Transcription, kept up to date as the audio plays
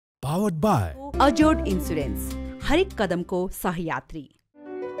Powered by अजोड insurance, हरेक कदमको सहयात्री।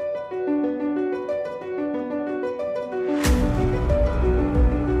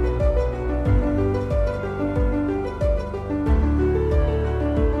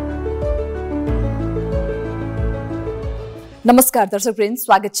 नमस्कार दर्शकवृन्द,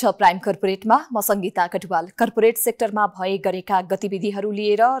 स्वागत छ प्राइम कर्पोरेटमा। म संगीता कटवाल। कर्पोरेट सेक्टरमा भए गरेका गतिविधिहरू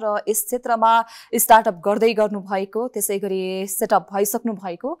लिएर र यस क्षेत्रमा स्टार्टअप गर्दै गर्नुभएको, त्यसैगरी सेटअप भइसक्नु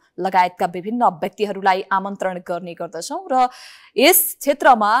भएको लगायतका विभिन्न व्यक्तिहरूलाई आमन्त्रण गर्ने गर्दछौं र यस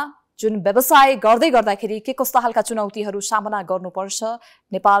क्षेत्रमा जुन व्यवसाय गर्दै गर्दाखेरि के कस्ता खालका चुनौतीहरू सामना गर्नुपर्छ,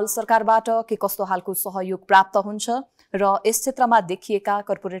 नेपाल सरकारबाट के कस्तो खालको सहयोग प्राप्त हुन्छ र यस क्षेत्रमा देखिएका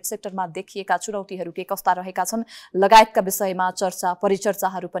कर्पोरेट सेक्टरमा देखिएका चुनौतीहरू के कस्ता रहेका छन् लगायतका विषयमा चर्चा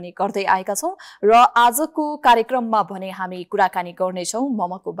परिचर्चाहरू पनि गर्दै आएका छौं र आजको कार्यक्रममा भने हामी कुराकानी गर्नेछौं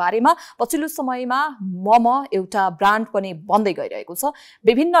मोमोको बारेमा। पछिल्लो समयमा मोमो एउटा ब्रान्ड पनि बन्दै गइरहेको छ।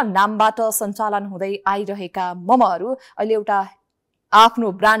 विभिन्न नामबाट सञ्चालन हुँदै आइरहेका मोमोहरू अहिले एउटा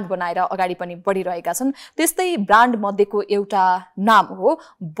आफ्नो ब्रान्ड बनाएर अगाडि पनि बढिरहेका छन्। त्यस्तै ब्रान्ड मध्येको एउटा नाम हो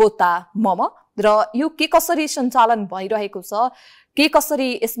बोता मोमो र यो के कसरी सञ्चालन भइरहेको छ, के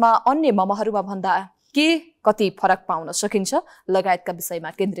कसरी यसमा अन्य मोमोहरूमा भन्दा के कति फरक पाउन सकिन्छ लगायतका विषयमा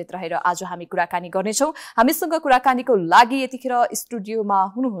केन्द्रित रहेर आज हामी कुराकानी गर्नेछौं। हामीसँग कुराकानीको लागि यतिखेर स्टुडियोमा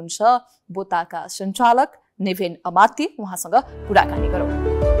हुनुहुन्छ बोताका सञ्चालक निवेन अमात्य। उहाँसँग कुराकानी गरौँ।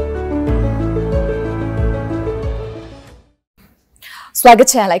 स्वागत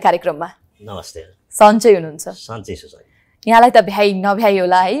छ यहाँलाई कार्यक्रममा। नमस्ते। सन्चै हुनुहुन्छ? सन्चै छु। यहाँलाई त भ्याइ नभ्याइ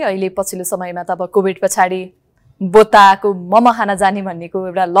होला है, अहिले पछिल्लो समयमा त अब कोभिड पछाडि बोताको मोमो खान जाने भन्नेको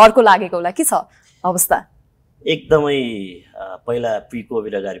एउटा लड्को लागेको होला। के छ अवस्था? एकदमै पहिला प्री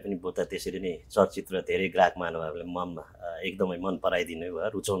कोभिड अगाडि पनि बोता त्यसरी नै चर्चित र धेरै ग्राहक महानुभावले एकदमै मन पराइदिनु भयो,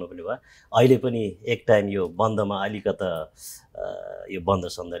 रुचाउनु पनि भयो। अहिले पनि एक टाइम यो बन्दमा अलिकता यो बन्द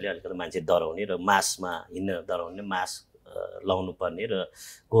सन्दले अलिकति मान्छे डराउने र मासमा हिँड्न डराउने, मास्क लाउनु पर्ने र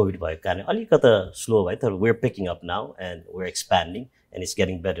कोभिड भएको कारण अलिकता स्लो भयो। तर we're picking up now and we're expanding and it's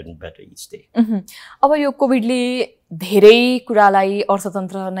getting better and better each day. अब यो कोभिडले धेरै कुरालाई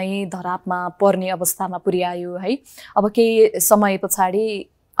अर्थतन्त्र नै धरापमा पर्ने अवस्थामा पुर्यायो है। अब केही समय पछाडि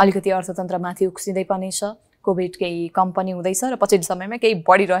अलिकति अर्थतन्त्रमाथि उक्सिँदै पनि छ। कोभिड केही कम पनि हुँदैछ र पछिल्लो समयमा केही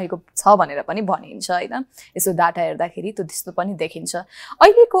बढिरहेको छ भनेर पनि भनिन्छ हैन। यसो डाटा हेर्दाखेरि त्यो त्यस्तो पनि देखिन्छ।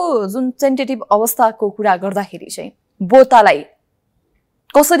 अहिलेको जुन टेन्टेटिभ अवस्थाको कुरा गर्दाखेरि चाहिँ बोतालाई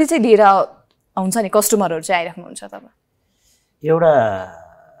कसरी चाहिँ लिएर हुन्छ नि कस्टमरहरू चाहिँ आइराख्नुहुन्छ तब? एउटा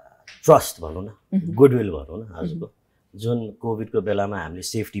ट्रस्ट भनौँ न, गुडविल भनौँ न। आजको जुन कोभिडको बेलामा हामीले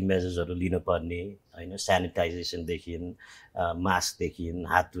सेफ्टी मेजर्सहरू लिनुपर्ने हैन, स्यानिटाइजेसनदेखि मास्कदेखि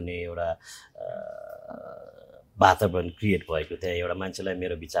हात धुने एउटा वातावरण क्रिएट भएको थियो। एउटा मान्छेलाई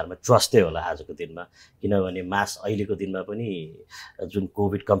मेरो विचारमा ट्रस्टै होला आजको दिनमा, किनभने मास्क अहिलेको दिनमा पनि जुन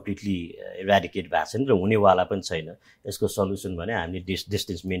कोभिड कम्प्लिटली इराडिकेट भएको छैन र हुनेवाला पनि छैन। यसको सल्युसन भने हामीले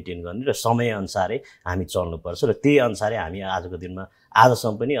डिस्टेन्स मेन्टेन गर्ने र समयअनुसारै हामी चल्नुपर्छ र त्यही अनुसारै हामी आजको दिनमा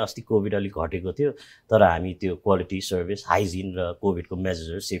आजसम्म पनि अस्ति कोभिड अलिक घटेको थियो तर हामी त्यो क्वालिटी सर्भिस हाइजिन र कोभिडको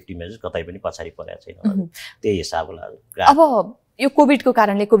मेजर्स सेफ्टी मेजर्स कतै पनि पछाडि परेको छैन। त्यही हिसाबले अब यो कोभिडको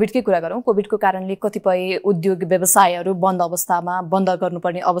कारणले, कोभिडकै कुरा गरौँ, कोभिडको कारणले कतिपय उद्योग व्यवसायहरू बन्द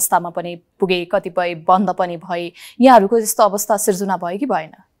गर्नुपर्ने अवस्थामा पनि पुगे, कतिपय बन्द पनि भए। यहाँहरूको जस्तो अवस्था सिर्जना भयो कि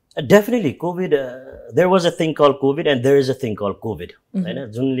भएन? Definitely COVID, there was a thing called COVID and there is a thing called COVID हैन,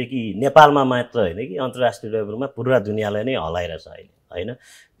 जुनले कि नेपालमा मात्र हैन कि अन्तर्राष्ट्रिय लेभलमा पुरा दुनियाँलाई नै हलाइरहेछ अहिले हैन।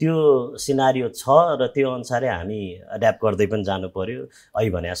 त्यो सिनारियो छ र त्यो अनुसारै हामी एड्याप्ट गर्दै पनि जानु पर्यो।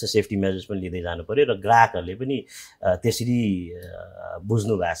 अहिले भने जस्तो सेफ्टी मेजर्स पनि लिँदै जानु पर्यो र ग्राहकहरूले पनि त्यसरी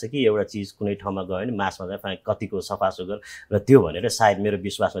बुझ्नु भएको छ कि एउटा चिज कुनै ठाउँमा गयो भने मासमा चाहिँ कतिको सफासुग्घर र त्यो भनेर सायद मेरो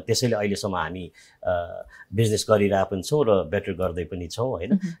विश्वासमा त्यसैले अहिलेसम्म हामी बिजनेस गरिरहेको पनि छौँ र बेटर गर्दै पनि छौँ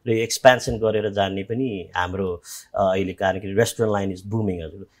हैन। र एक्सपेन्सन गरेर जान्ने पनि हाम्रो अहिले कारण कि रेस्टुरेन्ट लाइन इज बुमिङ।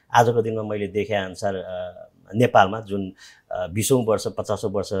 हजुर आजको दिनमा मैले देखे अनुसार नेपालमा जुन 20औं वर्ष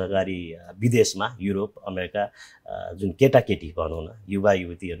 50औं वर्ष अगाडि विदेशमा युरोप अमेरिका जुन केटाकेटी भनौँ न युवा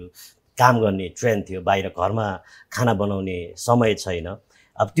युवतीहरू काम गर्ने ट्रेन्ड थियो, बाहिर घरमा खाना बनाउने समय छैन।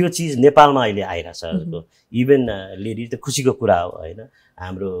 अब त्यो चिज नेपालमा अहिले आइरहेछ। हजुरको इभन लेडिज त खुसीको कुरा हो हैन।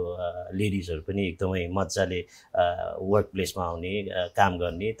 हाम्रो लेडिजहरू पनि एकदमै मजाले वर्क प्लेसमा आउने काम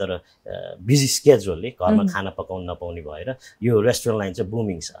गर्ने तर बिजी स्केड्युलले घरमा खाना पकाउन नपाउने भएर यो रेस्टुरेन्ट लाइन चाहिँ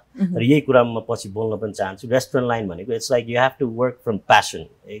बुमिङ छ। र यही कुरामा म पछि बोल्न पनि चाहन्छु। रेस्टुरेन्ट लाइन भनेको it's like you have to work from passion,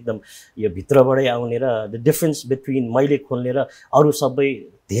 एकदम यो भित्रबाटै आउने र द डिफरेन्स बिट्विन मैले खोल्ने र अरू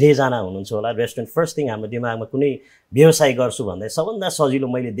सबै धेरैजना हुनुहुन्छ होला। रेस्टुरेन्ट फर्स्ट थिङ हाम्रो दिमागमा कुनै व्यवसाय गर्छु भन्दा सबभन्दा सजिलो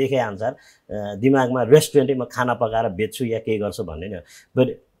मैले देखे अनुसार दिमागमा रेस्टुरेन्टै म खाना पकाएर बेच्छु या केही गर्छु भन्ने नि। But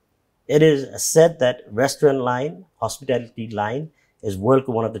it is said that restaurant line, hospitality line is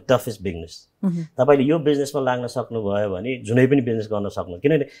वर्ल्डको one of the toughest business तपाईँले यो बिजनेसमा लाग्न सक्नुभयो भने जुनै पनि बिजनेस गर्न सक्नु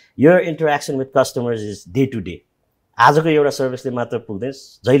किनभने यो interaction with customers is day to day आजको एउटा सर्भिसले मात्र पुग्दैन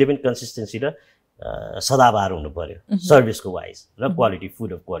जहिले पनि कन्सिस्टेन्सी र सदाबहार हुनु पर्यो सर्भिसको वाइज र क्वालिटी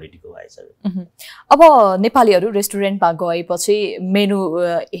फुड अफ क्वालिटीको वाइज अब नेपालीहरू रेस्टुरेन्टमा गएपछि मेनु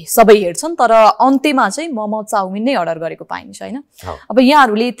सबै हेर्छन् तर अन्त्यमा चाहिँ मोमो चाउमिन नै अर्डर गरेको पाइन्छ हैन अब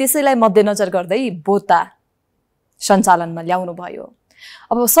यहाँहरूले त्यसैलाई मध्यनजर गर्दै बोता सञ्चालनमा ल्याउनु भयो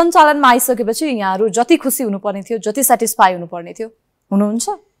अब सञ्चालनमा आइसकेपछि यहाँहरू जति खुसी हुनुपर्ने थियो जति सेटिस्फाई हुनुपर्ने थियो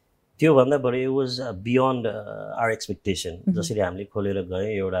हुनुहुन्छ त्यो भन्दा बढी it was beyond our expectation जसरी हामीले खोलेर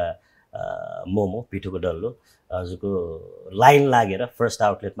गए एउटा मोमो पिठोको डल्लो हजुरको लाइन लागेर फर्स्ट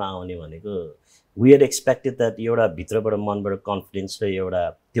आउटलेटमा आउने भनेको वी हेड एक्सपेक्टेड द्याट एउटा भित्रबाट मनबाट कन्फिडेन्स र एउटा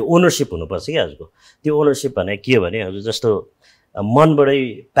त्यो ओनरसिप हुनुपर्छ कि हजुरको त्यो ओनरसिप भने के हो भने हजुर जस्तो मनबाटै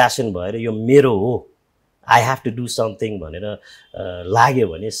प्यासन भएर यो मेरो हो I have to do something भनेर लाग्यो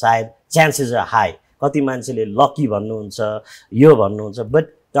भने सायद चान्सेस आर हाई कति मान्छेले लकी भन्नुहुन्छ यो भन्नुहुन्छ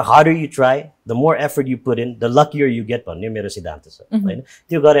but the harder you try, the more effort you put in, the luckier you get भन्ने मेरो सिद्धान्त छ हैन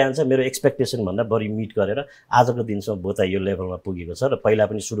त्यो गरे अनुसार मेरो एक्सपेक्टेसन भन्दा बढी मिट गरेर आजको दिनसम्म बोता यो लेभलमा पुगेको छ र पहिला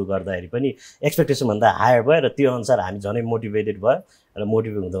पनि सुरु गर्दाखेरि पनि एक्सपेक्टेसन भन्दा हायर भयो र त्यो अनुसार हामी झनै मोटिभेटेड भयो र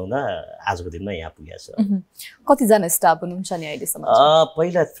मोटिभेट हुँदा हुँदा आजको दिनमा यहाँ पुगेको छ कति जना स्टाफ हुनुहुन्छ नि अहिलेसम्म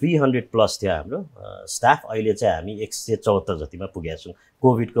पहिला 300 प्लस थियो हाम्रो स्टाफ अहिले चाहिँ हामी 174 जतिमा पुगेका छौँ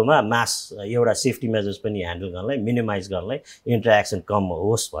कोभिडकोमा मास एउटा सेफ्टी मेजर्स पनि ह्यान्डल गर्नलाई मिनिमाइज गर्नलाई इन्टरेक्सन कम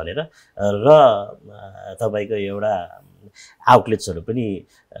होस् भनेर र तपाईको एउटा आउटलेट्सहरू पनि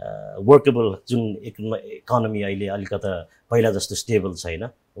वर्केबल जुन इकोनोमी अहिले अलिकता पहिला जस्तो स्टेबल छैन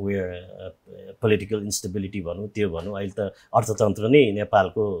वेयर पोलिटिकल इन्स्टेबिलिटी भनौँ त्यो भनौँ अहिले त अर्थतन्त्र नै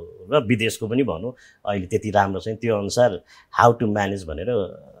नेपालको र विदेशको पनि भनौँ अहिले त्यति राम्रो छैन त्यो अनुसार हाउ टु म्यानेज भनेर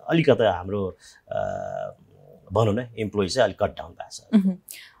अलिकता हाम्रो भनौँ न इम्प्लोइ चाहिँ अलिक कट डाउन भएको छ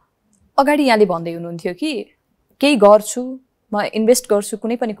अगाडि यहाँले भन्दै हुनुहुन्थ्यो कि केही गर्छु म इन्भेस्ट गर्छु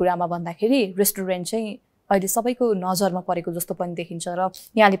कुनै पनि कुरामा भन्दाखेरि रेस्टुरेन्ट चाहिँ अहिले सबैको नजरमा परेको जस्तो पनि देखिन्छ र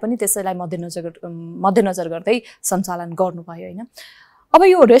यहाँले पनि त्यसैलाई मध्यनजर गर्दै सञ्चालन गर्नुभयो हैन अब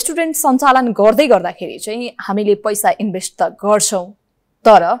यो रेस्टुरेन्ट सञ्चालन गर्दै गर्दाखेरि चाहिँ हामीले पैसा इन्भेस्ट त गर्छौं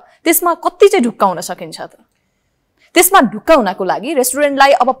तर त्यसमा कति चाहिँ ढुक्काउन सकिन्छ त त्यसमा ढुक्काउनको लागि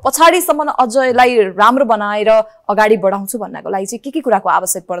रेस्टुरेन्टलाई अब पछाडीसम्म अझलाई राम्रो बनाएर अगाडि बढाउँछु भन्नको लागि चाहिँ के कुराको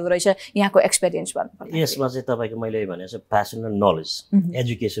आवश्यक पर्दो रहेछ यहाँको एक्सपिरियन्स भन्नुपर्छ यसमा चाहिँ तपाईको मैले भनेको छ प्यासन र नलेज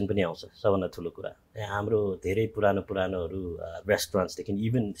एजुकेसन पनि आउँछ सबभन्दा ठुलो कुरा हाम्रो धेरै पुरानोहरू रेस्टुरेन्ट्सदेखि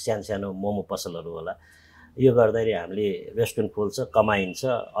इभन सानो मोमो पसलहरू होला यो गर्दाखेरि हामीले रेस्टुरेन्ट खोल्छ कमाइन्छ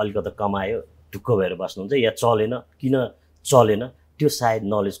अलिकति कमायो ढुक्क भएर बस्नुहुन्छ या चलेन किन चलेन त्यो सायद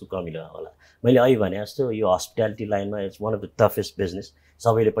नलेजको कमीले होला मैले अहिले भने जस्तो यो हस्पिटालिटी लाइनमा it's one of the toughest business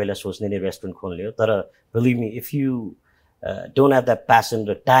सबैले पहिला सोच्ने नै रेस्टुरेन्ट खोल्ने हो तर believe me if you don't have that passion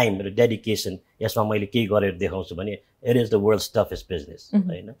र टाइम र डेडिकेसन यसमा मैले केही गरेर देखाउँछु भने it is the world's toughest business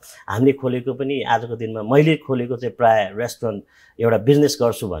होइन हामीले खोलेको पनि आजको दिनमा मैले खोलेको चाहिँ प्रायः रेस्टुरेन्ट एउटा बिजनेस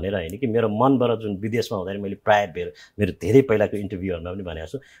गर्छु भनेर होइन कि मेरो मनबाट जुन विदेशमा हुँदाखेरि मैले प्रायः मेरो धेरै पहिलाको इन्टरभ्यूहरूमा पनि भनेको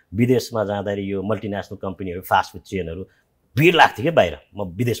छु विदेशमा जाँदाखेरि यो मल्टिनेसनल कम्पनीहरू फास्ट फुड चेनहरू भिड लाग्थ्यो क्या बाहिर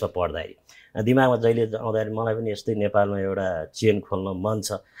म विदेशमा पढ्दाखेरि दिमागमा जहिले आउँदाखेरि मलाई पनि यस्तै नेपालमा एउटा चेन खोल्न मन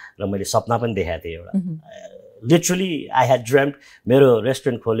छ र मैले सपना पनि देखाएको थिएँ एउटा लिटरली आई ह्याड ड्रिम्ड मेरो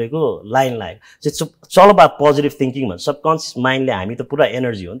रेस्टुरेन्ट खोलेको लाइन लाग्यो चल अबाउट पोजिटिभ थिङ्किङ भन्छ सबकन्सियस माइन्डले हामी त पुरा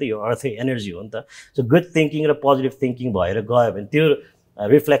एनर्जी हो नि त यो अर्थ एनर्जी हो नि त सो गुड थिङ्किङ र पोजिटिभ थिङ्किङ भएर गयो भने त्यो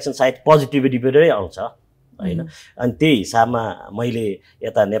रिफ्लेक्सन सायद पोजिटिभिटीबाटै आउँछ हैन अनि त्यही हिसाबमा मैले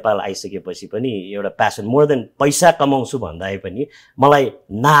यता नेपाल आइसकेपछि पनि एउटा प्यासन मोर देन पैसा कमाउँछु भन्दा पनि मलाई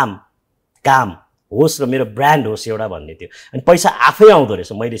नाम काम होस् र मेरो ब्रान्ड होस् एउटा भन्ने थियो अनि पैसा आफै आउँदो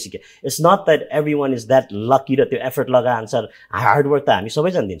रहेछ मैले सिकेँ it's not that every one is that lucky र त्यो एफर्ट लगाए अनुसार हार्डवर्क त हामी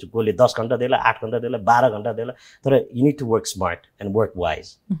सबैजना दिन्छौँ कसले 10 घन्टा देला 8 घन्टा देला 12 घन्टा देला तर you need to work smart and work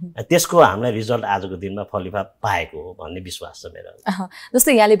wise त्यसको हामीलाई रिजल्ट आजको दिनमा फलिफा पाएको हो भन्ने विश्वास छ मेरो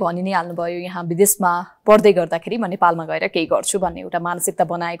जस्तै यहाँले भनि नै हाल्नुभयो यहाँ विदेशमा पढ्दै गर्दाखेरि म नेपालमा गएर केही गर्छु भन्ने एउटा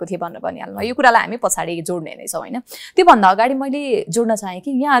मानसिकता बनाएको थिएँ भनेर भनिहाल्नुभयो यो कुरालाई हामी पछाडि जोड्ने नै छौँ हैन त्योभन्दा अगाडि मैले जोड्न चाहेँ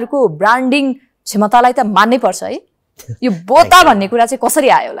कि यहाँहरूको ब्रान्डिङ क्षमतालाई त मान्नै पर्छ है यो बोता भन्ने कुरा चाहिँ कसरी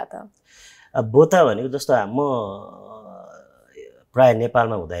आयो होला त बोता भनेको जस्तो म प्राय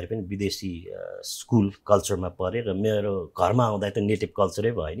नेपालमा हुँदाखेरि पनि विदेशी स्कुल कल्चरमा पढेँ र मेरो घरमा आउँदाखेरि त नेटिभ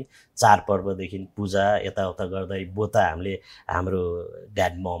कल्चरै भयो नि चाडपर्वदेखि पूजा यताउता गर्दै बोता हाम्रो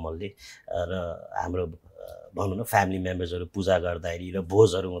ड्याड ममहरूले र हाम्रो भनौँ न फ्यामिली मेम्बर्सहरू पूजा गर्दाखेरि र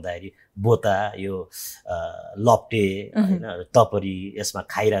भोजहरू हुँदाखेरि बोता यो लप्टे होइन टपरी यसमा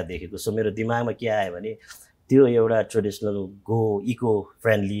खाइरहेको देखेको सो मेरो दिमागमा के आयो भने त्यो एउटा ट्रेडिसनल इको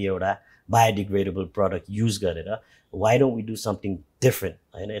फ्रेन्डली एउटा बायोडिग्रेडेबल प्रडक्ट युज गरेर why don't we do something different.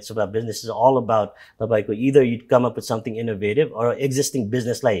 It's about business is all about either you come up with something innovative or existing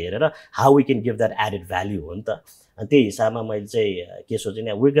business like how we can give that added value. And त्यही हिसाबमा मैले चाहिँ के सोचे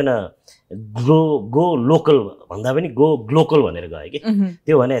नि we're gonna go local भन्दा पनि go global भनेर गए के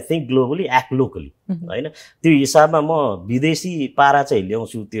त्यो भने think globally act locally हैन त्यो हिसाबमा म विदेशी पारा चाहिँ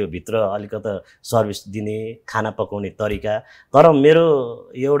ल्याउँछु त्यो भित्र अलिकता सर्भिस दिने खाना पकाउने तरिका तर मेरो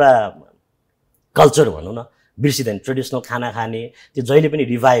एउटा कल्चर भनौं न बिर्सिदैन ट्रेडिसनल खाना खाने त्यो जहिले पनि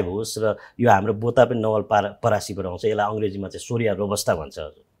रिभाइभ होस् र यो हाम्रो बोता पनि नवल परासीबाट आउँछ यसलाई अंग्रेजीमा चाहिँ सोरिया रोबस्टा भन्छ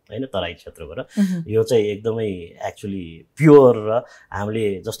हैन तराई क्षेत्रबाट यो चाहिँ एकदमै एक्चुअली प्योर र हामीले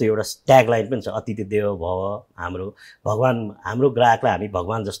जस्तो एउटा ट्याग लाइन पनि छ अतिथि देवो भव हाम्रो भगवान हाम्रो ग्राहकलाई हामी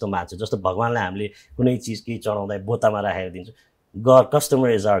भगवान जस्तो मान्छौं जस्तो भगवानलाई हामीले कुनै चीज के चढाउँदा बोतामा राखेर दिन्छौं God, customer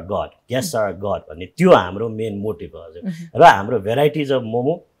is our God, guests are our God भन्ने त्यो हाम्रो मेन मोटिभ हो हजुर र हाम्रो भेराइटिज अफ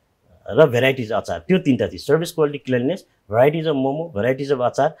मोमो र भेराइटिज अचार त्यो तीनटा थिए service quality cleanness varieties of momo varieties of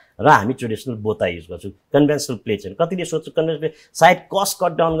अचार र हामी ट्रेडिसनल बोता युज गर्छौं कन्भेन्सनल प्लेट छैन कतिले सोध्छ कन्भेन्सनल सायद कस्ट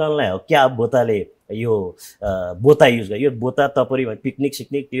कट डाउन गर्नलाई हो क्या बोताले यो बोता युज गर्यो यो बोता तपरी पिकनिक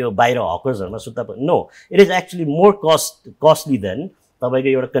सिकनिक त्यो बाहिर हकर्सहरुमा सुत्दा no it is actually more costly then तपाईको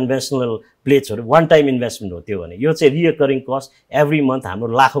एउटा कन्भेन्सनल प्लेट्सहरु वान टाइम इन्भेस्टमेन्ट हो त्यो भने यो चाहिँ रिकरिङ कस्ट एभ्री मन्थ हाम्रो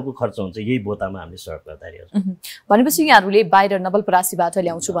लाखौंको खर्च हुन्छ यही बोतामा हामीले सर्भ गर्दाखेरि भनेपछि यहाँहरुले बाहिर नवलपरासीबाट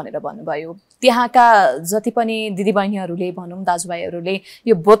ल्याउँछु भनेर भन्नुभयो त्यहाँका जति पनि दिदीबहिनीहरुले भनौं दाजुभाइहरुले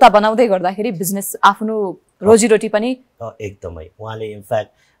यो बोता बनाउँदै गर्दाखेरि बिजनेस आफ्नो रोजीरोटी पनि एकदमै उहाँले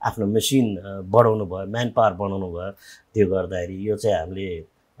इनफ्याक्ट आफ्नो मेसिन बढाउनु भयो म्यान पावर बनाउनु भयो त्यो गर्दाखेरि यो चाहिँ हामीले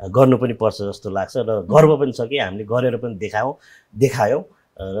गर्नु पनि पर्छ जस्तो लाग्छ र गर्व पनि छ कि हामीले गरेर पनि देखायौं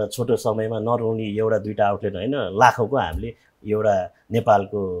र छोटो समयमा नट ओन्ली एउटा दुईटा आउटलेट हैन लाखौंको हामीले एउटा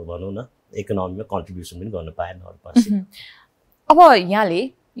नेपालको भनौं न इकोनोमीमा कन्ट्रिब्युसन पनि गर्न पाए नवलपरासी अब यहाँले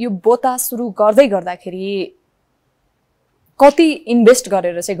यो बोता सुरु गर्दाखेरि कति इन्भेस्ट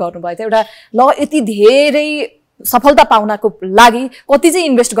गरेर चाहिँ गर्नुभयो त एउटा ल यति धेरै सफलता पाउनको लागि कति चाहिँ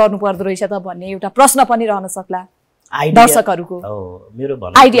इन्भेस्ट गर्नु पर्दो रहेछ त भन्ने एउटा प्रश्न पनि रहन सक्ला दर्शकहरुको मेरो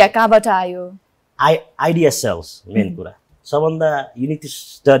आइडिया कहाँबाट आयो आइडिया सेल्स मेन कुरा सबभन्दा you need to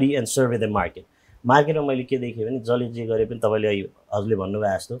study and survey the मार्केटमा मैले के देखेँ भने जसले जे गरे पनि तपाईले हजुरले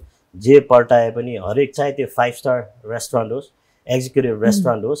भन्नुभयो जस्तो जे पल्टाए पनि हरेक चाहे त्यो 5 स्टार रेस्टुरेन्ट होस् एक्जिक्युटिभ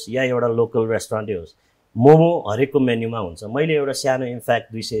रेस्टुरेन्ट होस् या एउटा लोकल रेस्टुरेन्टै होस् मोमो हरेकको मेन्युमा हुन्छ मैले एउटा सानो इनफ्याक्ट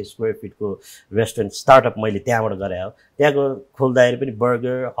 200 स्क्वायर फिटको रेस्टुरेन्ट स्टार्टअप मैले त्यहाँबाट गरे हो त्यहाँको खोल्दाखेरि पनि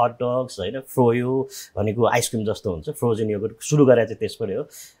बर्गर हट डग्स हैन फ्रोयो भनेको आइसक्रिम जस्तो हुन्छ फ्रोजन योगर्ट सुरु गरे चाहिँ त्यसबाट हो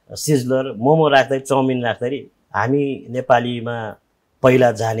सिजलर मोमो राख्दाखेरि चाउमिन राख्दाखेरि हामी नेपालीमा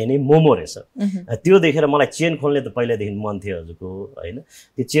पहिला जाने नै मोमो रहेछ त्यो देखेर मलाई चेन खोल्ने त पहिलादेखि मन थियो हजुरको हैन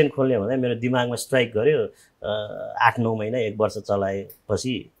त्यो चेन खोल्ने भन्दा मेरो दिमागमा स्ट्राइक गर्यो 8-9 महिना 1 वर्ष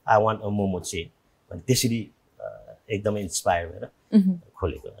चलाएपछि I want a momo chain त्यसरी एकदमै इन्स्पायर भएर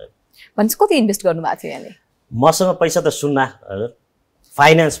खोलेको भन्छ कति इन्भेस्ट गर्नु भएको थियो यहाँले मसँग पैसा त सुन्ना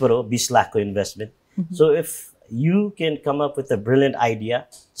फाइनान्सबाट हो 20 लाखको investment so if you can come up with a brilliant idea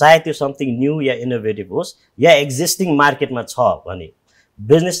चाहे त्यो something new या innovative होस् या existing market मा छ भने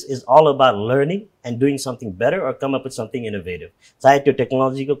business is all about learning and doing something better or come up with something innovative चाहे त्यो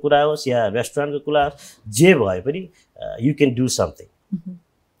technology को कुरा होस् या रेस्टुरेन्ट को कुरा होस् जे भए पनि you can do something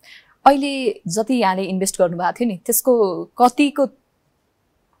अहिले जति यहाँले इन्भेस्ट गर्नु भएको थियो नि त्यसको कतिको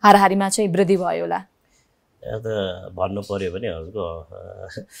हाराहारीमा चाहिँ वृद्धि भयो होला त भन्नु पर्यो भने हजुरको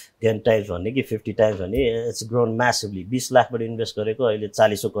 10 टाइम्स भन्ने कि 50 टाइम्स भन्ने इट्स ग्रोन म्यासिभली 20 लाखबाट इन्भेस्ट गरेको अहिले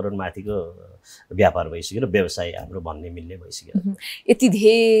 40 करोड माथिको व्यापार भइसक्यो र व्यवसाय हाम्रो भन्ने मिल्ने भइसक्यो यति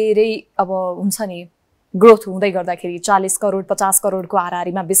धेरै अब हुन्छ नि ग्रोथ हुँदै गर्दाखेरि 40 करोड 50 करोडको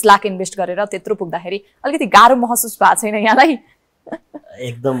हाराहारीमा 20 लाख इन्भेस्ट गरेर त्यत्रो पुग्दाखेरि अलिकति गाह्रो महसुस भएको छैन यहाँलाई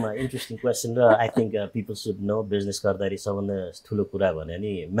एकदम इन्ट्रेस्टिङ क्वेशन र I think people should know business गर्दाखेरि सबभन्दा ठुलो कुरा भने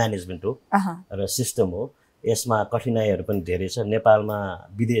नि म्यानेजमेन्ट हो र सिस्टम हो यसमा कठिनाइहरू पनि धेरै छ नेपालमा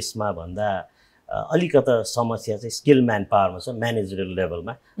विदेशमा भन्दा अलिकता समस्या चाहिँ स्किल म्यान पावरमा छ म्यानेजरियल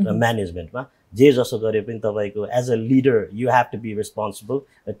लेभलमा र म्यानेजमेन्टमा जे जसो गरे पनि तपाईको as a leader you have to be responsible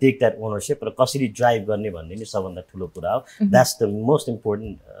take that ownership र कसरी ड्राइभ गर्ने भन्ने नि सबभन्दा ठुलो कुरा हो दैट्स द मोस्ट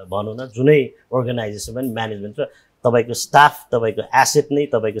इम्पोर्टेन्ट भनौं न जुनै अर्गनाइजेसन पनि म्यानेजमेन्ट र तपाईको स्टाफ तपाईको एसेट नै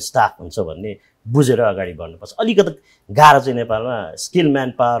तपाईको स्टाफ हुन्छ भन्ने बुझेर अगाडि बढ्नुपर्छ अलिकति गाह्रो चाहिँ नेपालमा स्किल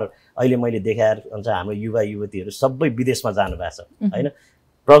म्यान पावर अहिले मैले देखाएर हुन्छ हाम्रो युवा युवतीहरू सबै विदेशमा जानु भएको छ हैन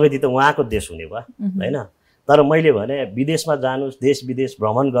प्रगति त उहाँको देश हुने भयो हैन तर मैले भने विदेशमा जानुस् देश विदेश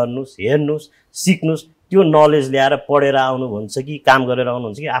भ्रमण गर्नुस् हेर्नुस् सिक्नुस् त्यो नलेज ल्याएर पढेर आउनु हुन्छ कि काम गरेर आउनु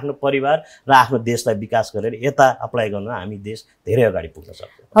हुन्छ कि आफ्नो परिवार र आफ्नो देशलाई विकास गरेर यता अप्लाई गर्न हामी देश धेरै अगाडि पुग्न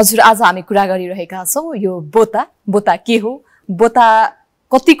सक्छौं हजुर आज हामी कुरा गरिरहेका छौं यो बोता के हो बोता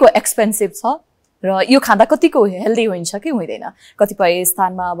कतिको एक्सपेन्सिभ छ र यो खाँदा कतिको हेल्दी हुन्छ कि हुँदैन? कतिपय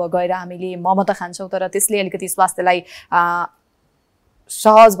स्थानमा अब गएर हामीले मोमो त खान्छौँ तर त्यसले अलिकति स्वास्थ्यलाई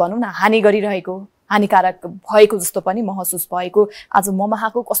सहज भनौँ न हानि गरिरहेको, हानिकारक भएको जस्तो पनि महसुस भएको, आज मोमो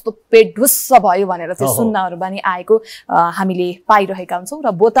खाएको कस्तो पेट ढुस्स भयो भनेर चाहिँ सुन्नहरू पनि आएको हामीले पाइरहेका हुन्छौँ।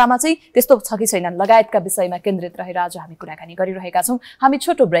 र बोतामा चाहिँ त्यस्तो छ कि छैन लगायतका विषयमा केन्द्रित रहेर आज हामी कुराकानी गरिरहेका छौँ। हामी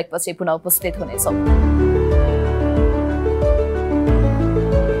छोटो ब्रेकपछि पुनः उपस्थित हुनेछौँ।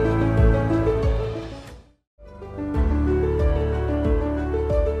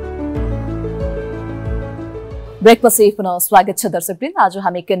 ब्रेकपछि पुनः स्वागत छ दर्शकवृन्द। आज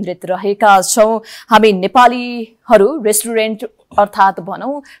हामी केन्द्रित रहेका छौँ हामी नेपालीहरू रेस्टुरेन्ट अर्थात्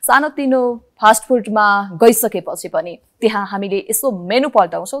भनौँ सानोतिनो फास्ट फुडमा गइसकेपछि पनि त्यहाँ हामीले यसो मेनु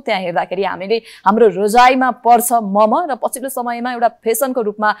पल्टाउँछौँ, त्यहाँ हेर्दाखेरि हामीले हाम्रो रोजाइमा पर्छ मोमो र पछिल्लो समयमा एउटा फेसनको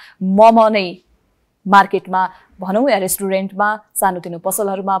रूपमा मोमो नै मार्केटमा भनौँ या रेस्टुरेन्टमा सानोतिनो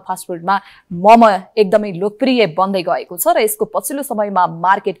पसलहरूमा फास्ट फुडमा मोमो एकदमै लोकप्रिय बन्दै गएको छ र यसको पछिल्लो समयमा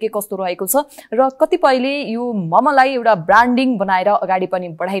मार्केट के कस्तो रहेको छ र कतिपयले यो मोमोलाई एउटा ब्रान्डिङ बनाएर अगाडि पनि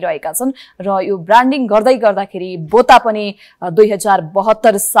बढाइरहेका छन् र यो ब्रान्डिङ गर्दै गर्दाखेरि बोता पनि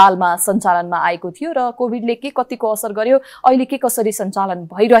 2072 सालमा सञ्चालनमा आएको थियो र कोभिडले के कतिको असर गर्यो, अहिले के कसरी सञ्चालन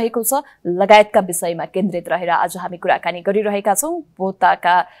भइरहेको छ लगायतका विषयमा केन्द्रित रहेर आज हामी कुराकानी गरिरहेका छौँ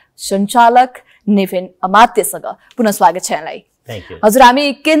बोताका सञ्चालक निवेन अमात्यसँग। पुनः स्वागत छ यहाँलाई। हजुर,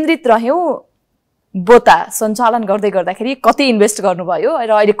 हामी केन्द्रित रह्यौँ बोता सञ्चालन गर्दै गर्दाखेरि कति इन्भेस्ट गर्नुभयो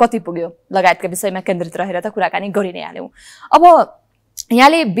र अहिले कति पुग्यो लगायतका विषयमा केन्द्रित रहेर त कुराकानी गरि नै हाल्यौँ। अब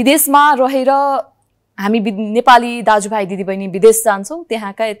यहाँले विदेशमा रहेर हामी नेपाली दाजुभाइ दिदीबहिनी विदेश जान्छौँ,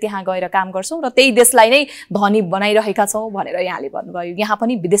 त्यहाँ गएर काम गर्छौँ र त्यही देशलाई नै धनी बनाइरहेका छौँ भनेर यहाँले भन्नुभयो। यहाँ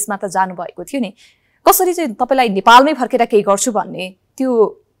पनि विदेशमा त जानुभएको थियो नि, कसरी चाहिँ तपाईँलाई नेपालमै फर्केर केही गर्छु भन्ने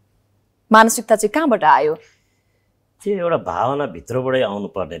त्यो मानसिकता चाहिँ कहाँबाट आयो? त्यो एउटा भावना भित्रबाटै आउनु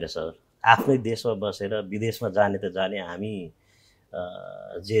पर्ने रहेछ। आफ्नै देशमा बसेर विदेशमा जाने त जाने, हामी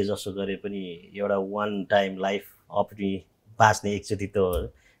जे जसो गरे पनि एउटा वान टाइम लाइफ अपनी बाँच्ने एकचोटि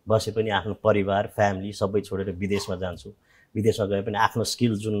त बसे पनि आफ्नो परिवार फ्यामिली सबै छोडेर विदेशमा जान्छु। विदेशमा गए पनि आफ्नो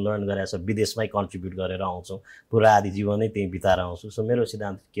स्किल जुन लर्न गरेर छ विदेशमै कन्ट्रिब्युट गरेर आउँछौँ, पुरा आधी जीवनै त्यहीँ बिताएर आउँछु। सो मेरो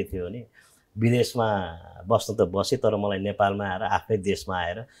सिद्धान्त के थियो भने विदेशमा बस्नु त बसेँ तर मलाई नेपालमा आएर आफ्नै देशमा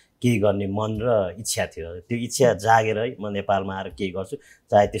आएर केही गर्ने मन र इच्छा थियो। त्यो इच्छा जागेरै म नेपालमा आएर केही गर्छु,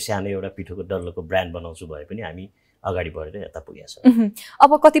 चाहे त्यो सानो एउटा पिठोको डल्लोको ब्रान्ड बनाउँछु भए पनि हामी अगाडि बढेर यता पुगेका छौँ।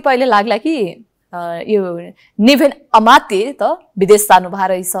 अब कतिपयले लाग्ला कि यो निवेन अमात्य त विदेश जानुभएको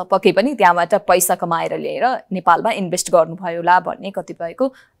रहेछ, पक्कै पनि त्यहाँबाट पैसा कमाएर ल्याएर नेपालमा इन्भेस्ट गर्नुभयो होला भन्ने कतिपयको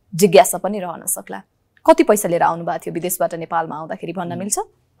जिज्ञासा पनि रहन सक्ला। कति पैसा लिएर आउनु भएको थियो विदेशबाट नेपालमा आउँदाखेरि भन्न मिल्छ?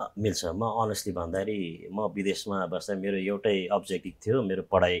 मिल्छ। म अनेस्टली भन्दाखेरि म विदेशमा बस्दा मेरो एउटै अब्जेक्टिभ थियो, मेरो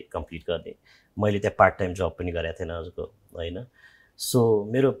पढाइ कम्प्लिट गर्ने। मैले त्यहाँ पार्ट टाइम जब पनि गरेको थिएन हजुरको, होइन। सो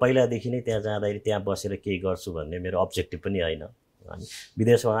मेरो पहिलादेखि नै त्यहाँ जाँदाखेरि त्यहाँ बसेर केही गर्छु भन्ने मेरो अब्जेक्टिभ पनि होइन। अनि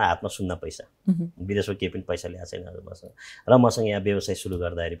विदेशमा हातमा सुन्न पैसा, विदेशमा केही पनि पैसा ल्याएको छैन मसँग, र मसँग यहाँ व्यवसाय सुरु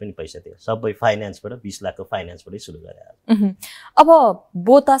गर्दाखेरि पनि पैसा थियो, सबै फाइनेन्सबाट 20 लाखको फाइनेन्सबाटै सुरु गरेँ। अब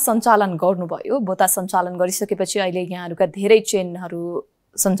बोता सञ्चालन गर्नुभयो, बोता सञ्चालन गरिसकेपछि अहिले यहाँहरूका धेरै चेनहरू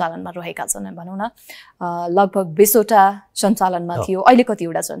सञ्चालनमा रहेका छन् भनौँ न, लगभग 20वटा सञ्चालनमा थियो, अहिले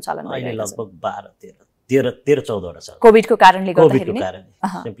कतिवटा सञ्चालन अहिले लगभग 12-13-14वटा छ। कोभिडको कारणले गर्दाखेरि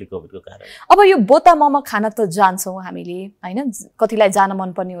सिम्पली कोभिडको कारण। अब यो बोता मोमो खान त जान्छौँ हामीले हैन, कतिलाई जान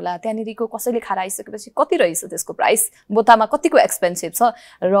मन पर्ने होला, त्यहाँनिरको कसैले खाएर आइसकेपछि कति रहेछ त्यसको प्राइस, बोतामा कतिको एक्सपेन्सिभ छ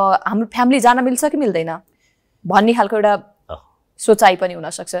र हाम्रो फ्यामिली जान मिल्छ कि मिल्दैन भन्ने खालको एउटा सोचाइ पनि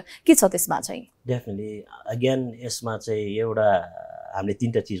हुनसक्छ, के छ त्यसमा चाहिँ? डेफिनेटली अगेन यसमा चाहिँ एउटा हामीले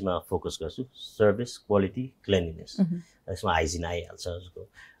 3टा चिजमा फोकस गर्छु, सर्भिस, क्वालिटी, क्लिनलीनेस। यसमा हाइजिन आइहाल्छ उसको,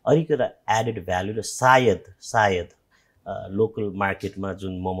 अलिकति एडेड भ्यालु र सायद लोकल मार्केटमा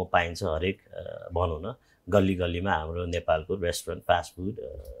जुन मोमो पाइन्छ हरेक भनौँ न गल्ली गल्लीमा हाम्रो नेपालको रेस्टुरेन्ट फास्ट फुड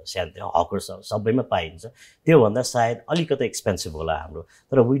सानो हकर सबैमा पाइन्छ, त्योभन्दा सायद अलिकति एक्सपेन्सिभ होला हाम्रो,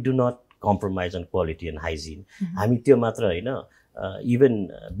 तर we do not compromise on quality and hygiene. हामी त्यो मात्र होइन, इभन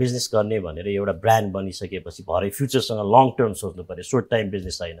बिजनेस गर्ने भनेर एउटा ब्रान्ड बनिसकेपछि भरे फ्युचरसँग लङ टर्म सोच्नु पऱ्यो, सर्ट टाइम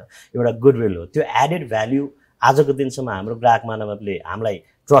बिजनेस होइन, एउटा गुडविल हो। त्यो एडेड भ्याल्यु आजको दिनसम्म हाम्रो ग्राहक मानवले हामीलाई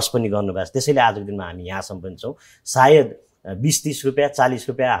ट्रस्ट पनि गर्नुभएको छ, त्यसैले आजको दिनमा हामी यहाँसम्म पनि छौँ। सायद 20-30 रुपियाँ 40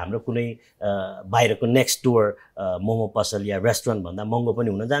 रुपियाँ हाम्रो कुनै बाहिरको नेक्स्ट डोर मोमो पसल या रेस्टुरेन्ट भन्दा महँगो पनि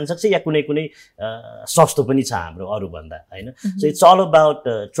हुन जान्छ या कुनै सस्तो पनि छ हाम्रो अरूभन्दा, होइन। So it's all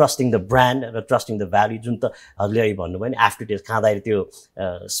about trusting the brand र ट्रस्टिङ द भ्याल्यु, जुन त हजुरले अहिले भन्नुभयो नि आफ्टर टेस्ट खाँदाखेरि त्यो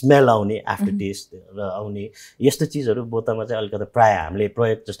स्मेल आउने, आफ्टर टेस्ट र आउने यस्तो चिजहरू बोतामा चाहिँ अलिकति प्रायः हामीले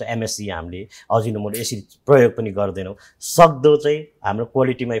प्रयोग, जस्तो एमएससी हामीले अजिनोमोटो यसरी प्रयोग पनि गर्दैनौँ। सक्दो चाहिँ हाम्रो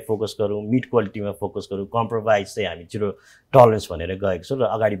क्वालिटीमै फोकस गरौँ, मिट क्वालिटीमा फोकस गरौँ, कम्प्रोमाइज चाहिँ हामी टलरेन्स भनेर गएको छु र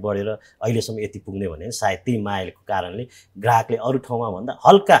अगाडि बढेर अहिलेसम्म यति पुग्ने भने सायद त्यही मायाको कारणले ग्राहकले अरू ठाउँमा भन्दा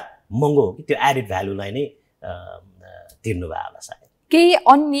हल्का महँगो हो कि त्यो एडेड भ्यालुलाई नै तिर्नु भयो होला सायद। केही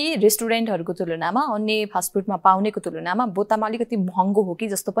अन्य रेस्टुरेन्टहरूको तुलनामा अन्य फास्टफुडमा पाउनेको तुलनामा बोतामा अलिकति महँगो हो कि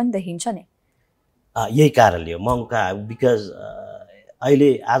जस्तो पनि देखिन्छ नि। यही कारणले हो महँगा, बिकज अहिले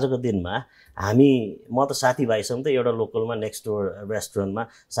आजको दिनमा म त साथीभाइसँग त एउटा लोकलमा नेक्स्ट डोर रेस्टुरेन्टमा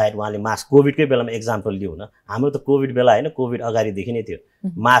सायद उहाँले मास्क कोभिडकै बेलामा एक्जाम्पल लिउँ न, हाम्रो त कोभिड बेला होइन, कोभिड अगाडिदेखि नै थियो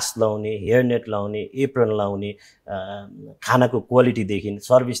मास्क लाउने, हेयर नेट लाउने, एप्रन लाउने, खानाको क्वालिटीदेखि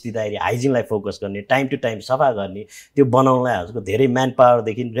सर्भिस दिँदाखेरि हाइजिनलाई फोकस गर्ने, टाइम टु टाइम सफा गर्ने, त्यो बनाउनलाई हजुरको धेरै म्यान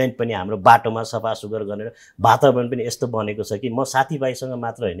पावरदेखि रेन्ट पनि हाम्रो बाटोमा सफा सुग्घर गरेर वातावरण पनि यस्तो बनेको छ कि म साथीभाइसँग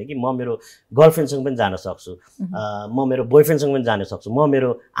मात्र होइन कि म मेरो गर्लफ्रेन्डसँग पनि जान सक्छु, म मेरो बोयफ्रेन्डसँग पनि जान सक्छु, म मेरो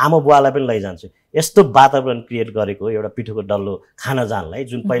आमा बुवालाई पनि लैजान्छु। यस्तो वातावरण क्रिएट गरेको एउटा पिठोको डल्लो खान जानलाई,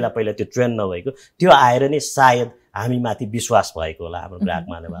 जुन पहिला त्यो ट्रेन्ड नभएको, त्यो आएर नै सायद हामी माथि विश्वास भएको होला हाम्रो ग्राहक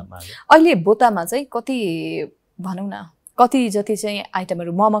महानुभावमा। अहिले बोतामा चाहिँ कति भनौँ न कति जति चाहिँ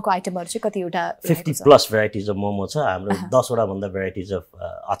आइटमहरू मोमोको आइटमहरू चाहिँ कतिवटा 50+ भेराइटिज अफ मोमो छ हाम्रो, 10वटा भन्दा भेराइटिज अफ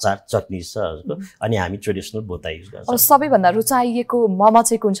अचार चटनी छ हजुरको, अनि हामी ट्रेडिसनल बोता युज गर्छौँ। सबैभन्दा रुचाइएको मोमो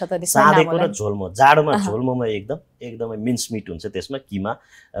चाहिँ कुन छ त? सादेको र झोल मोमो। जाडोमा झोल मोमो एकदमै मिन्स मिट हुन्छ, त्यसमा किमा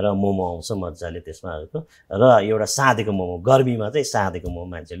र मोमो आउँछ मजाले त्यसमा हजुरको, र एउटा सादेको मोमो, गर्मीमा चाहिँ सादेको मोमो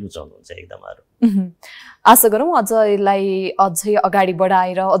मान्छे रुचाउनुहुन्छ एकदमहरू। आशा गरौँ अझलाई अझै अगाडि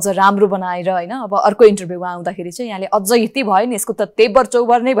बढाएर अझ राम्रो बनाएर होइन, अब अर्को इन्टरभ्यूमा आउँदाखेरि चाहिँ यहाँले अझ यति भयो नि यसको त तेब्बर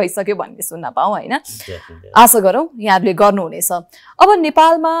चौबर नै भइसक्यो भन्ने सुन्न पाऊँ होइन। आशा गरौँ यहाँहरूले गर्नुहुनेछ। अब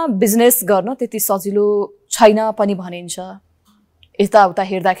नेपालमा बिजनेस गर्न त्यति सजिलो छैन पनि भनिन्छ, यताउता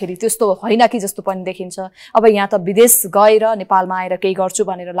हेर्दाखेरि त्यस्तो होइन कि जस्तो पनि देखिन्छ। अब यहाँ त विदेश गएर नेपालमा आएर केही गर्छु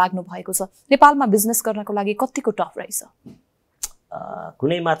भनेर लाग्नु भएको छ, नेपालमा बिजनेस गर्नको लागि कतिको टफ रहेछ?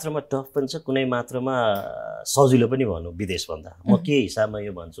 कुनै मात्रामा टफ पनि छ, कुनै मात्रामा सजिलो पनि भनौँ विदेशभन्दा। म के हिसाबमा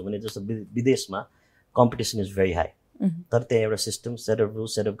यो भन्छु भने जस्तो विदेशमा कम्पिटिसन इज भेरी हाई, तर त्यहाँ एउटा system, set of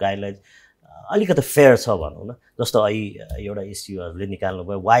rules, set of guidelines अलिकति फेयर छ भनौँ न। जस्तो अहिले एउटा इस्युहरूले निकाल्नु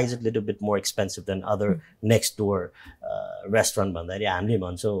भयो, why is it little bit more expensive then other next door restaurant भन्दाखेरि हामीले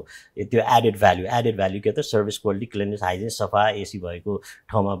भन्छौँ त्यो एडेड भ्याल्यु के त सर्भिस क्वालिटी, क्लिननेस, हाइजिन, सफा, एसी भएको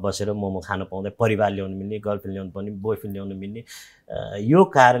ठाउँमा बसेर मोमो खान पाउँदा परिवार ल्याउनु मिल्ने, गर्लफ्रेन्ड ल्याउनु पर्ने, बोयफ्रेन्ड ल्याउनु मिल्ने, यो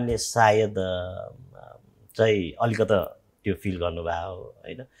कारणले सायद चाहिँ अलिकति त्यो फिल गर्नुभयो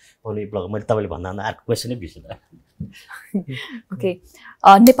होइन। मैले तपाईँले भन्दा अर्को क्वेसनै बिर्सिनु। ओके,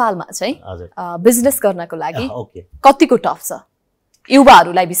 नेपालमा चाहिँ बिजनेस गर्नको लागि कतिको टफ छ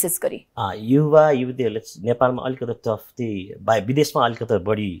युवाहरूलाई विशेष गरी? युवा युवतीहरूले नेपालमा अलिकति टफ चाहिँ विदेशमा अलिकति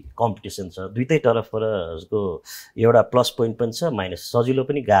बढी कम्पिटिसन छ, दुइटै तर्फबाट उसको एउटा प्लस पोइन्ट पनि छ, माइनस, सजिलो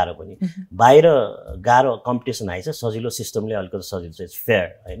पनि गाह्रो पनि। बाहिर गाह्रो कम्पिटिसन आइछ, सजिलो सिस्टमले अलिकति सजिलो छ, इट्स फेयर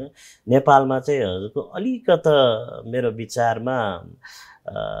होइन। नेपालमा चाहिँ हजुरको अलिकति मेरो विचारमा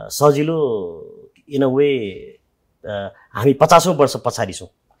सजिलो इन अ वे हामी 50औं वर्ष पछाडि छौँ,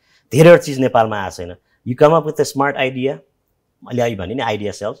 धेरैवटा चिज नेपालमा आएको छैन। You come up with a smart idea, अहिले अहिले भने नि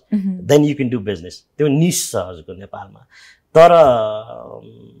idea sales, then you can do business, त्यो निस छ हजुरको नेपालमा। तर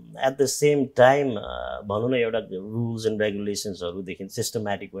एट द सेम टाइम भनौँ न एउटा रुल्स एन्ड रेगुलेसन्सहरूदेखि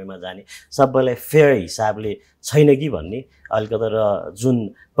सिस्टमेटिक वेमा जाने, सबैलाई फेयर हिसाबले छैन कि भन्ने अलिकति, र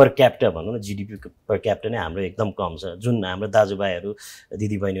जुन पर क्यापिटा भनौँ न जिडिपी पर क्यापिटा नै हाम्रो एकदम कम छ। जुन हाम्रो दाजुभाइहरू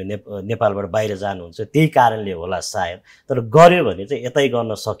दिदीबहिनीहरू नेपालबाट बाहिर जानुहुन्छ त्यही कारणले होला सायद, तर गऱ्यो भने चाहिँ यतै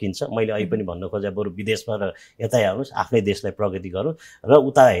गर्न सकिन्छ। मैले अहिले पनि भन्न खोजेँ बरु विदेशमा र यतै आउनुहोस्, आफ्नै देशलाई प्रगति गरौँ, र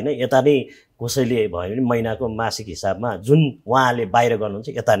उता होइन यता नै कसैले भयो भने महिनाको मासिक हिसाबमा जुन उहाँले बाहिर गर्नुहुन्छ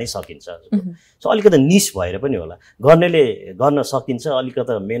यता नै सकिन्छ। सो अलिकति निस भएर पनि होला, गर्नेले गर्न सकिन्छ,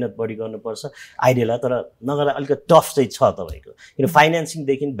 अलिकति मेहनत बढी गर्नुपर्छ आइडियालाई, तर नगर्दा अलिकति टफ चाहिँ छ तपाईँको, किन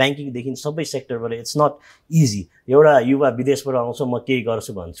फाइनेन्सिङदेखि ब्याङ्किङदेखि सबै सेक्टरबाट इट्स नट इजी। एउटा युवा विदेशबाट आउँछ, म केही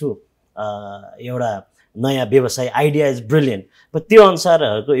गर्छु भन्छु, एउटा नयाँ व्यवसाय आइडिया इज ब्रिलियन्ट, बट त्यो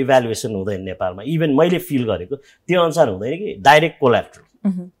अनुसारको इभ्यालुएसन हुँदैन नेपालमा। इभन मैले फिल गरेको त्यो अनुसार हुँदैन कि डाइरेक्ट कोल्याट्रल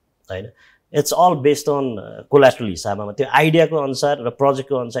होइन, it's all based on collateral हिसाबमा, त्यो आइडियाको अनुसार र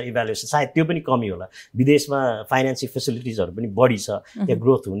प्रोजेक्टको अनुसार इभ्यालुएसन, सायद त्यो पनि कमी होला। विदेशमा फाइनेन्सियल फेसिलिटिजहरू पनि बढी छ, त्यहाँ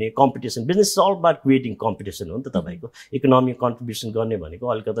ग्रोथ हुने, competition, business is all about creating competition हो नि त। तपाईँको इकोनोमिक कन्ट्रिब्युसन गर्ने भनेको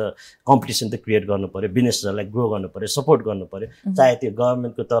अलिकति कम्पिटिसन त क्रिएट गर्नु पऱ्यो, बिजनेसहरूलाई ग्रो गर्नु पऱ्यो, सपोर्ट गर्नु पऱ्यो, चाहे त्यो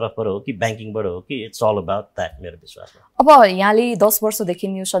गभर्मेन्टको तर्फबाट हो कि ब्याङ्किङबाट हो कि, इट्स अल अबाउट द्याट मेरो विश्वासमा। अब यहाँले 10 वर्षदेखि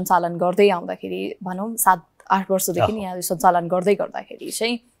यो सञ्चालन गर्दै आउँदाखेरि भनौँ 7-8 वर्षदेखि यहाँले सञ्चालन गर्दै गर्दाखेरि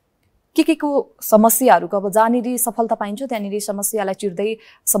चाहिँ के को समस्याहरूको अब जहाँनिर सफलता पाइन्छ त्यहाँनिर समस्यालाई चिर्दै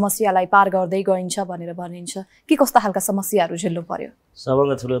समस्यालाई पार गर्दै गइन्छ भनेर भनिन्छ, के कस्ता खालका समस्याहरू झेल्नु पर्यो?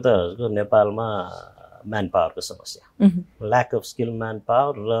 सबभन्दा ठुलो त नेपालमा म्यान पावरको समस्या, lack of skill man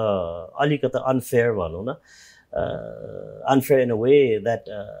power, र अलिकति अनफेयर भनौँ न unfair in a way that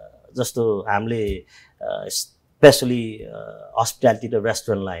जस्तो हामीले स्पेसली हस्पिटालिटी र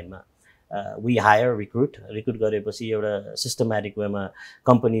रेस्टुरेन्ट लाइनमा वी हायर रिक्रुट गरेपछि एउटा सिस्टमेटिक वेमा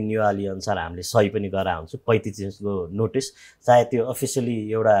कम्पनी नियमावली अनुसार हामीले सही पनि गरा हुन्छु 35 दिनको नोटिस चाहे त्यो अफिसियली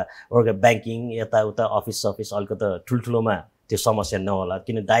एउटा ब्याङ्किङ यताउता अफिस अलिकति ठुल्ठुलोमा त्यो समस्या नहोला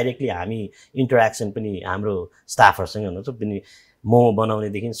किन डाइरेक्टली हामी इन्टरेक्सन पनि हाम्रो स्टाफहरुसँग हुन्छ पनि मोमो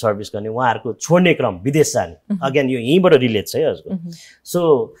बनाउनेदेखि सर्भिस गर्ने उहाँहरूको छोड्ने क्रम विदेश जाने अगेन यो यहीँबाट रिलेट छ है हजुरको सो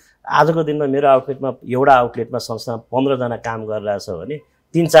आजको दिनमा मेरो आउटलेटमा एउटा आउटलेटमा संस्थामा 15 जना काम गरिरहेछ भने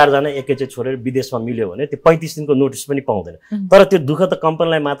 3-4 जना एकैचोटि छोडेर विदेशमा मिल्यो भने त्यो 35 दिनको नोटिस पनि पाउँदैन तर त्यो दुःख त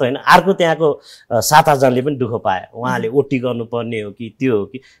कम्पनीलाई मात्र हैन अर्को त्यहाँको 7-8 जनाले पनि दुःख पाए उहाँले ओटी गर्नुपर्ने हो कि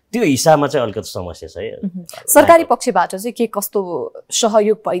त्यो हिसाबमा चाहिँ अलिकति समस्या छ है सरकारी पक्षबाट चाहिँ के कस्तो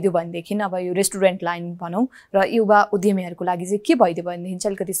सहयोग भइदियो भनेदेखि अब यो रेस्टुरेन्ट लाइन भनौं र युवा उद्यमीहरुको लागि चाहिँ के भइदियो भनेदेखि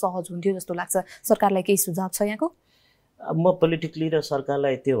चाहिँ अलिकति सहज हुन्थ्यो जस्तो लाग्छ सरकारलाई केही सुझाव छ यहाँको म पोलिटिकली र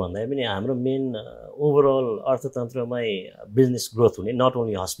सरकारलाई त्यो भन्दा पनि हाम्रो मेन ओभरअल अर्थतन्त्रमै बिजनेस ग्रोथ हुने नट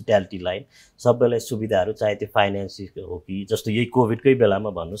ओन्ली हस्पिटालिटी लाइन सबैलाई सुविधाहरू चाहे त्यो फाइनान्स हो कि जस्तो यही कोभिडकै बेलामा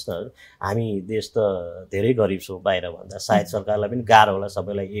भन्नुस् न हामी देश त धेरै गरिब छौँ बाहिर भन्दा सायद सरकारलाई पनि गाह्रो होला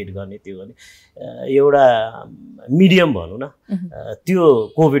सबैलाई एड गर्ने त्यो गर्ने एउटा मिडियम भनौँ न त्यो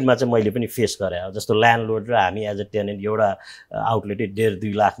कोभिडमा चाहिँ मैले पनि फेस गरेँ जस्तो ल्यान्डलोड र हामी एज अ टेनेन्ट एउटा आउटलेटै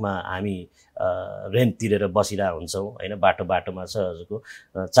 1.5-2 लाखमा हामी रेन्ट तिरेर बसिरहेको हुन्छौँ हैन बाटोमा छ हजुरको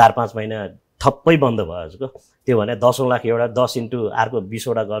 4-5 महिना ठप्पै बन्द भयो हजुरको त्यो भने 10 लाख एउटा 10 इन्टु अर्को 20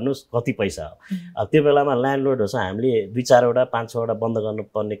 वटा गर्नुस् कति पैसा हो अब त्यो बेलामा ल्यान्डलोडहरु छ हामीले 2-4 वटा 5-6 वटा बन्द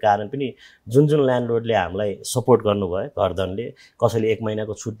गर्नुपर्ने कारण पनि जुन ल्यान्डलोडले हामीलाई सपोर्ट गर्नुभयो घरधनले कसैले 1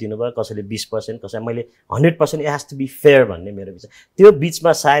 महिनाको छुट दिनुभयो कसैले 20% कसैले मैले 100% it has to be fair भन्ने मेरो विचार त्यो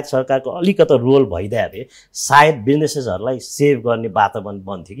बीचमा सायद सरकारको अलिकति रोल भइदिए भए सायद बिजनेसेसहरुलाई सेभ गर्ने वातावरण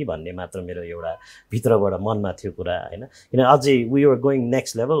बन्थ्यो कि भन्ने मात्र मेरो एउटा भित्रबाट मनमा थियो कुरा हैन किन अझै we are going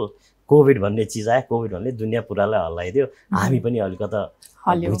next level covid भन्ने चिज आयो कोभिड भन्ने दुनियाँ पुरालाई हल्लाइदियो हामी पनि अलिकति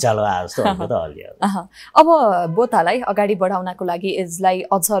भुइँचालो आए जस्तो अलिकति हल्लियो अब बोतालाई अगाडि बढाउनको लागि यसलाई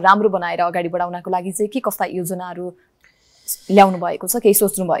अझ राम्रो बनाएर अगाडि बढाउनको लागि चाहिँ के कस्ता योजनाहरू ल्याउनु भएको छ केही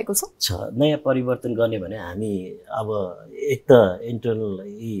सोच्नु भएको छ नयाँ परिवर्तन गर्ने भने हामी अब एक त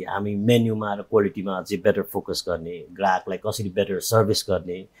इन्टरनली हामी मेन्युमा र क्वालिटीमा अझै बेटर फोकस गर्ने ग्राहकलाई कसरी बेटर सर्भिस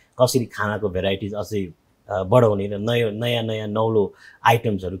गर्ने कसरी खानाको भेराइटिज अझै बढाउने र नयाँ नौलो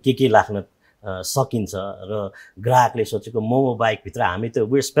आइटम्सहरु के राख्न सकिन्छ र ग्राहकले सोचेको मोमो बाइक भित्र हामी त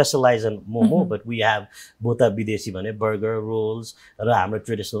we specialise in momo but we have बोता विदेशी भने बर्गर रोल्स र हाम्रो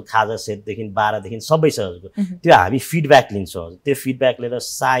ट्रेडिसनल खाजा सेट देखि 12 देखि सबै छ त्यो हामी फिडब्याक लिन्छौँ त्यो फिडब्याक लिएर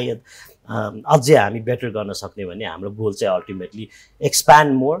सायद अझै हामी बेटर गर्न सक्ने भने हाम्रो गोल चाहिँ अल्टिमेटली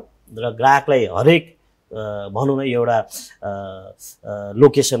एक्सप्यान्ड मोर र ग्राहकलाई हरेक भनौँ न एउटा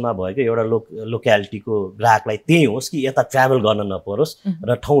लोकेसनमा भएको एउटा लोक्यालिटीको ग्राहकलाई त्यही होस् कि यता ट्राभल गर्न नपरोस्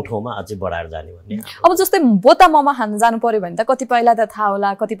र ठाउँमा अझै बढाएर जाने भन्ने अब जस्तै बोता मोमो खान जानु पर्यो भने त कतिपयलाई त थाहा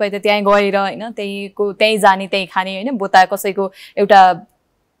होला कतिपय त त्यहीँ गएर हैन त्यहीँ जाने त्यहीँ खाने हैन बोता कसैको एउटा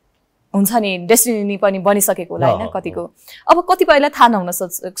हुन्छ नि डेस्टिनी पनि बनिसकेको होला हैन कतिको अब कतिपयलाई थाहा नहुन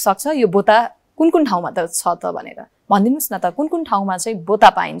सक्छ यो बोता कुन ठाउँमा त छ त भनेर भनिदिनुस् न त कुन ठाउँमा चाहिँ बोता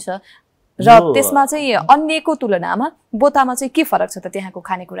पाइन्छ र त्यसमा चाहिँ अन्यको तुलनामा बोतामा चाहिँ के फरक छ त त्यहाँको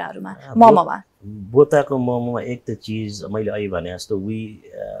खानेकुराहरुमा मोमोमा बोताको मोमोमा एक त चीज मैले अहिले भने जस्तो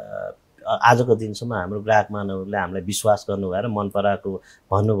आजको दिनसम्म हाम्रो ग्राहक मानवहरूले हामीलाई विश्वास गर्नुभयो र मन पराएको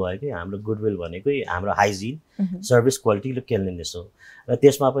भन्नुभयो कि हाम्रो गुडविल भनेकै हाम्रो हाइजिन सर्भिस क्वालिटी र क्लिननेस हो र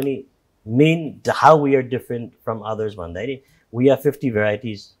त्यसमा पनि main how we are different from others भन्दाखेरि we are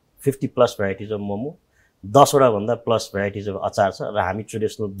 50 plus varieties of momo 10 वटा भन्दा प्लस भेराइटिज अफ अचार छ र हामी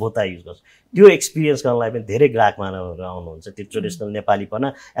ट्रेडिसनल बोता युज गर्छौँ त्यो एक्सपिरियन्स गर्नलाई पनि धेरै ग्राहक मानवहरू आउनुहुन्छ त्यो traditional नेपालीपना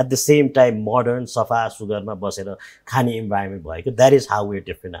at the same time modern सफा सुगरमा बसेर खाने इन्भाइरोमेन्ट भएको that is how we are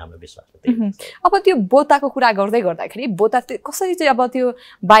different हाम्रो विश्वास अब त्यो बोताको कुरा गर्दाखेरि बोता कसरी चाहिँ अब त्यो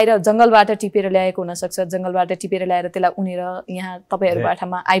बाहिर जंगलबाट टिपेर ल्याएको हुन सक्छ जंगलबाट टिपेर ल्याएर त्यसलाई उनेर यहाँ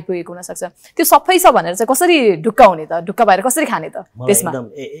तपाईहरुबाटमा आइपुगेको हुन सक्छ त्यो सबै छ भनेर चाहिँ कसरी ढुक्का हुने त ढुक्का भएर कसरी खाने त त्यसमा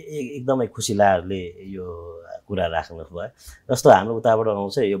एकदमै खुसी लाग्यो यो कुरा राख्नु भयो जस्तो हाम्रो उताबाट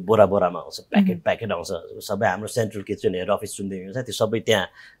आउँछ यो बोरामा आउँछ प्याकेट आउँछ सबै हाम्रो सेन्ट्रल किचन हेड अफिस सुन्दै हुन्छ त्यो सबै त्यहाँ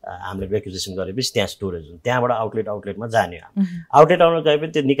हामीले रेक्विजिसन गरेपछि त्यहाँ स्टोरेज हुन्छ त्यहाँबाट आउटलेटमा जाने आउटलेट आउन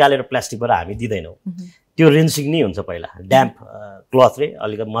गएपछि त्यो निकालेर प्लास्टिकबाट हामी दिदैनौँ त्यो रिन्सिङ नै हुन्छ पहिला ड्याम्प क्लथले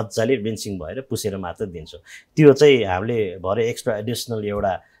अलिकति मजाले रिन्सिङ भएर पुसेर मात्र दिन्छौँ त्यो चाहिँ हामीले भरे एक्स्ट्रा एडिसनल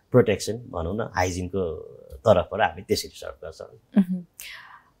एउटा प्रोटेक्सन भनौँ न हाइजिनको तर्फबाट हामी त्यसरी सर्भ गर्छौँ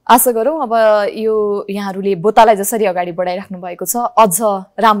आशा गरौँ अब यो यहाँहरूले बोतालाई जसरी अगाडि बढाइराख्नु भएको छ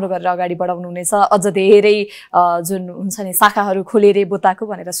अझ राम्रो गरेर अगाडि बढाउनु हुनेछ अझ धेरै जुन हुन्छ नि शाखाहरू खोलेर बोताको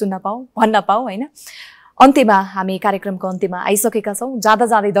भनेर भन्न पाऊ हैन अन्त्यमा हामी कार्यक्रमको अन्त्यमा आइसकेका छौँ। जाँदा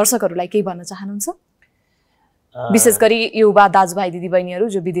जाँदै दर्शकहरूलाई केही भन्न चाहनुहुन्छ? विशेष गरी युवा दाजुभाइ दिदीबहिनीहरू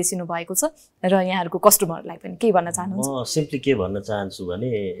जो विदेशी हुनु भएको छ र यहाँहरूको कस्टमरलाई पनि के भन्न चाहनुहुन्छ? म सिम्पली के भन्न चाहन्छु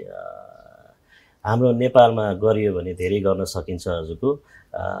भने हाम्रो नेपालमा गरियो भने धेरै गर्न सकिन्छ हजुरको।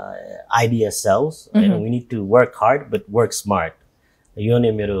 Idea sales, we need to work hard but work smart. यो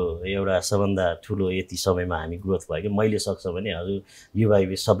नै मेरो एउटा सबभन्दा ठुलो यति समयमा हामी ग्रोथ भयो कि मैले सक्छ भने हजुर युवा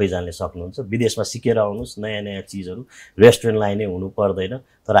सबैजनाले सक्नुहुन्छ। विदेशमा सिकेर आउनुहोस्, नयाँ नयाँ चिजहरू। रेस्टुरेन्टलाई नै हुनु पर्दैन,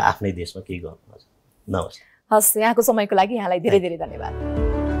 तर आफ्नै देशमा केही गर्नु। हजुर नमस्ते। हस्, यहाँको समयको लागि यहाँलाई धेरै धेरै धन्यवाद।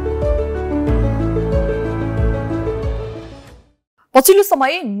 पछिल्लो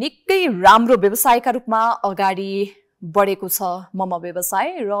समय निकै राम्रो व्यवसायका रूपमा अगाडि बढेको छ मोमो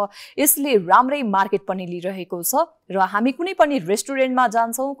व्यवसाय र यसले राम्रै मार्केट पनि लिइरहेको छ र हामी कुनै पनि रेस्टुरेन्टमा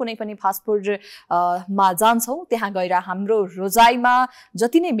जान्छौँ, कुनै पनि फास्टफुडमा जान्छौँ, त्यहाँ गएर हाम्रो रोजाइमा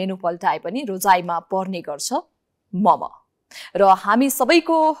जति नै मेनु पल्टाए पनि रोजाइमा पर्ने गर्छ मोमो। र हामी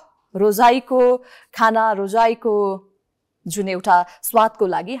सबैको रोजाइको खाना, रोजाइको जुन एउटा स्वादको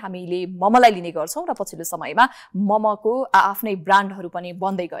लागि हामीले मोमोलाई लिने गर्छौँ र पछिल्लो समयमा मोमोको आफ्नै ब्रान्डहरू पनि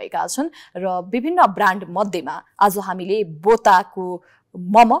बन्दै गएका छन् र विभिन्न ब्रान्ड मध्येमा आज हामीले बोताको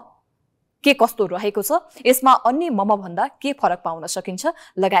मोमो के कस्तो रहेको छ, यसमा अन्य मोमो भन्दा के फरक पाउन सकिन्छ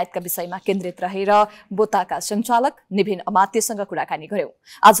लगायतका विषयमा केन्द्रित रहेर बोताका सञ्चालक निभेन अमात्यसँग कुराकानी गर्यौं।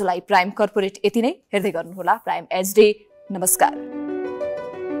 आजलाई प्राइम कर्पोरेट यति नै। हेर्दै गर्नुहोला प्राइम एचडी। नमस्कार।